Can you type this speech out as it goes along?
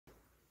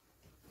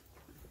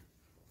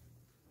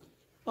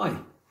Hi,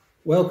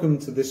 welcome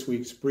to this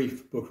week's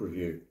brief book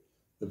review.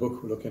 The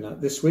book we're looking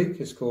at this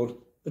week is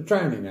called The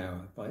Drowning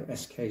Hour by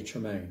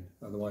S.K.Tremayne,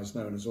 otherwise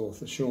known as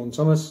author Sean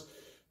Thomas.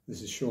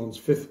 This is Sean's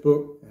fifth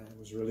book. It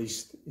was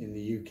released in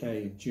the UK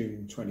in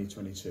June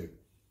 2022.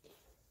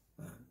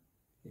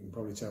 You can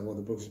probably tell what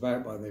the book's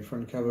about by the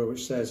front cover,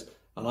 which says,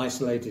 "An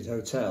isolated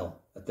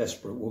hotel, a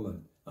desperate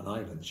woman, an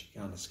island she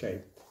can't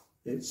escape."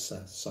 It's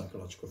a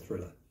psychological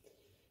thriller.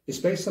 It's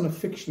based on a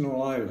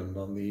fictional island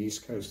on the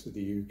east coast of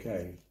the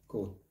UK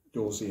called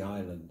Wordery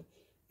Island.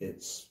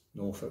 It's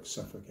Norfolk,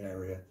 Suffolk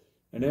area,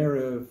 an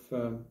area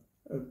of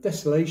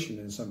desolation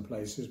in some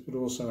places, but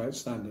also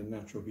outstanding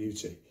natural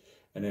beauty.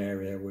 An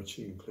area which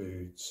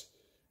includes,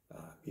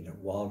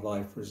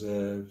 wildlife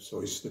reserves,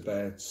 oyster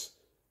beds,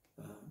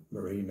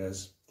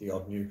 marinas, the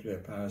odd nuclear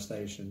power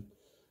station.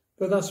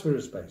 But that's where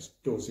it's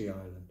based, Wordery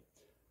Island.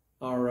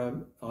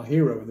 Our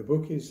hero in the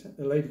book is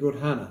a lady called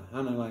Hannah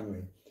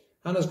Langley.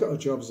 Hannah's got a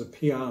job as a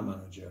PR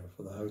manager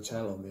for the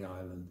hotel on the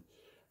island,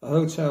 a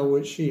hotel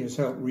which she has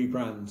helped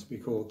rebrand to be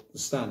called the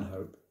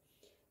Stanhope.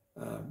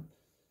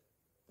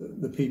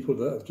 The people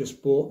that have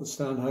just bought the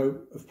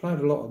Stanhope have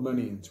ploughed a lot of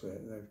money into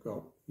it. They've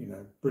got,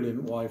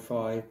 brilliant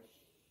Wi-Fi,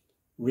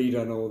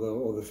 redone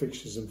all the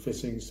fixtures and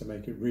fittings to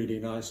make it really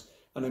nice,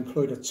 and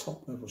employed a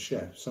top-level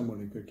chef, someone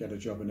who could get a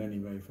job in any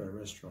Mayfair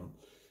restaurant,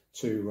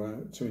 to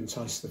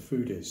entice the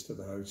foodies to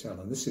the hotel.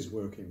 And this is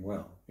working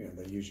well.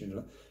 They're using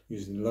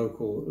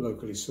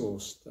locally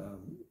sourced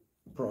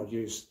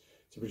produce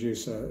to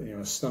produce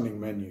a stunning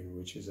menu,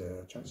 which is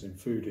attracting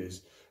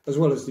foodies, as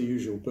well as the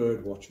usual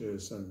bird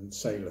watchers and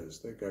sailors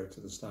that go to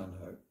the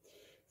Stanhope.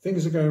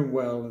 Things are going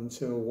well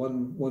until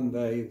one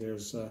day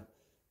there's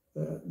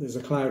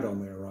a cloud on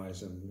the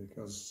horizon,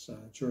 because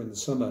during the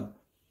summer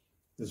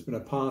there's been a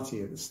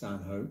party at the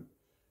Stanhope,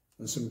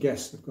 and some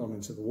guests have gone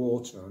into the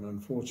water and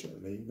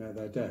unfortunately met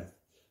their death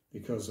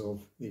because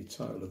of the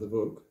title of the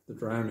book, The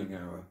Drowning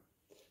Hour.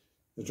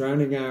 The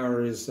Drowning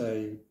Hour is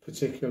a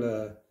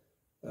particular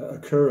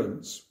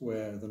occurrence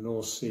where the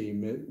North Sea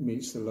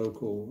meets the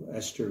local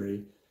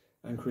estuary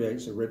and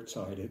creates a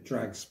riptide. It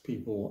drags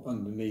people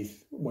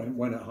underneath,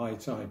 when at high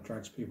tide,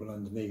 drags people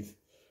underneath.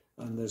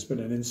 And there's been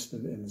an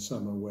incident in the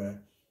summer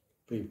where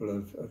people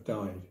have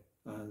died,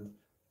 and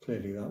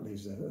clearly that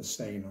leaves a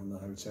stain on the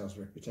hotel's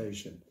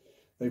reputation.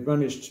 They've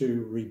managed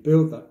to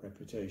rebuild that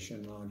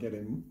reputation and are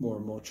getting more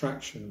and more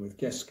traction with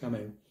guests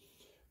coming.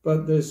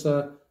 But there's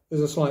a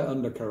slight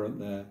undercurrent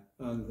there,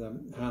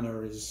 and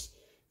Hannah is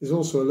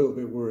also a little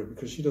bit worried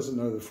because she doesn't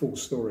know the full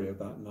story of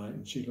that night,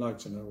 and she'd like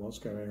to know what's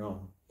going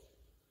on.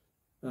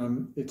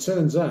 It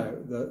turns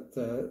out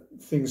that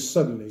things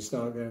suddenly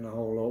start getting a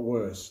whole lot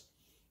worse.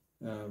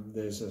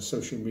 There's a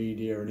social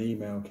media and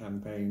email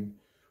campaign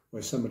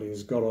where somebody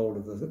has got hold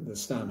of the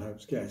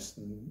Stanhope's guest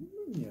and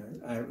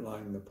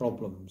outlined the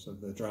problems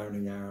of the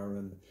drowning hour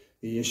and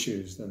the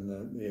issues and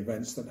the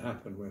events that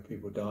happened where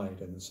people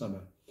died in the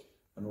summer,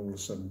 and all of a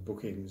sudden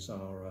bookings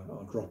are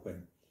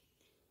dropping.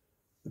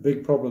 The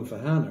big problem for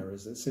Hannah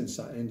is that since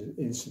that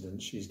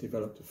incident she's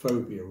developed a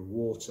phobia of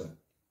water.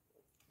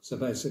 So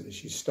basically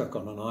she's stuck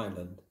on an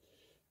island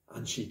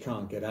and she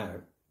can't get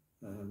out.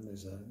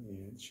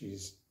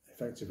 She's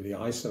effectively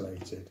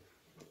isolated.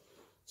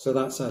 So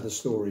that's how the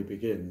story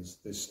begins.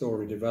 The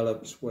story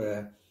develops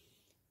where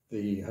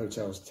the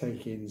hotel's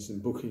take-ins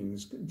and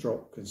bookings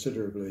drop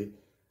considerably,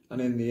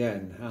 and in the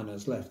end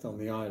Hannah's left on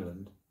the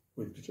island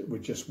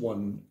with just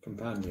one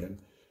companion,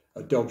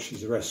 a dog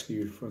she's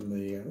rescued from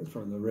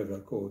the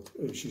river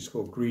she's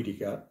called Greedy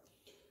Gut,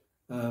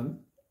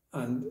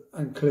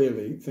 and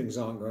clearly things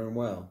aren't going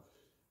well.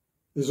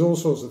 There's all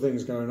sorts of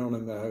things going on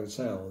in the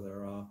hotel.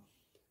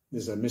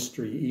 There's a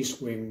mystery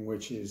east wing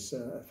which is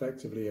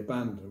effectively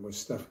abandoned with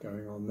stuff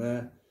going on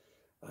there.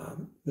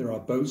 There are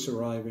boats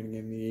arriving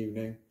in the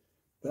evening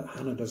that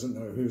Hannah doesn't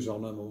know who's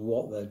on them and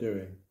what they're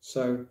doing.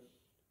 So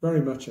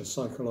very much a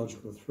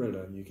psychological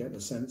thriller. You get the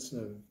sense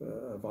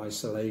of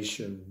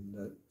isolation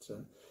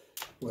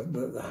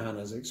that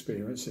Hannah's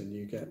experiencing.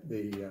 You get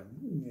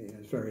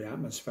it's very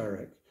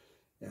atmospheric.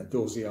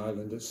 Wordery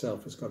Island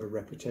itself has got a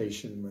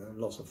reputation,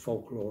 lots of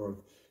folklore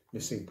of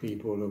missing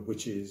people, of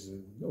witches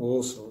and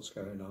all sorts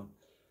going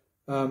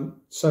on.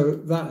 So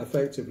that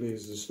effectively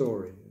is the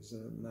story.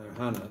 Now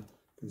Hannah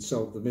can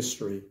solve the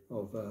mystery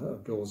of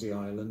Wordery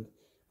Island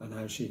and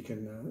how she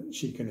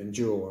can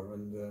endure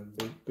and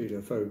beat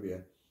her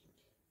phobia.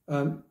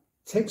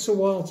 Takes a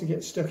while to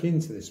get stuck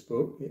into this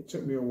book. It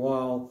took me a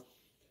while.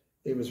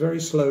 It was very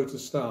slow to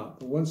start,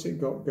 but once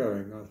it got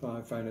going,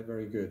 I found it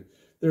very good.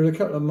 There are a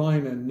couple of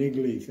minor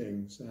niggly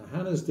things.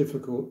 Hannah's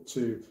difficult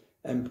to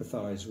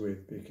empathise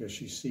with because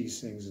she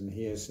sees things and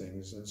hears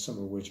things, and some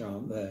of which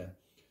aren't there.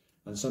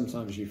 And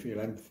sometimes you feel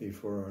empathy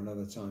for her, and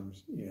other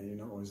times you're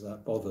not always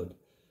that bothered.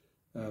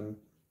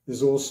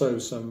 There's also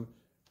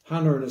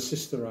Hannah and her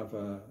sister have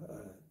a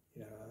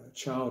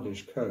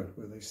childish code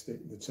where they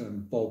stick the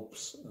term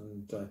bobs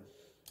and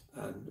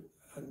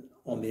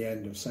on the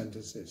end of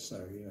sentences.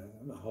 So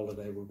a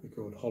holiday would be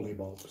called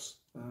hollybobs.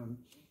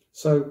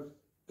 So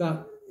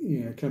that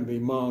can be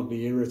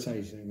mildly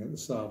irritating at the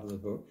start of the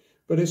book,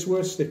 But it's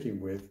worth sticking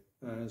with.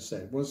 As I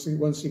said, once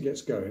it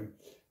gets going,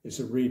 it's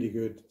a really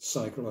good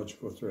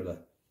psychological thriller.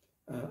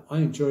 I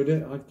enjoyed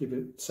it. I'd give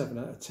it 7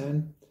 out of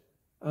 10.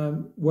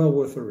 Well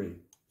worth a read.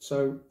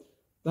 So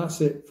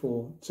that's it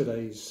for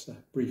today's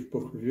brief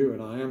book review,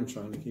 and I am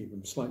trying to keep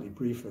them slightly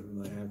briefer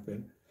than they have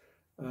been.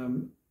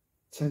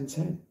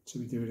 10-10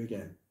 till we do it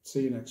again.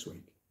 See you next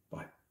week.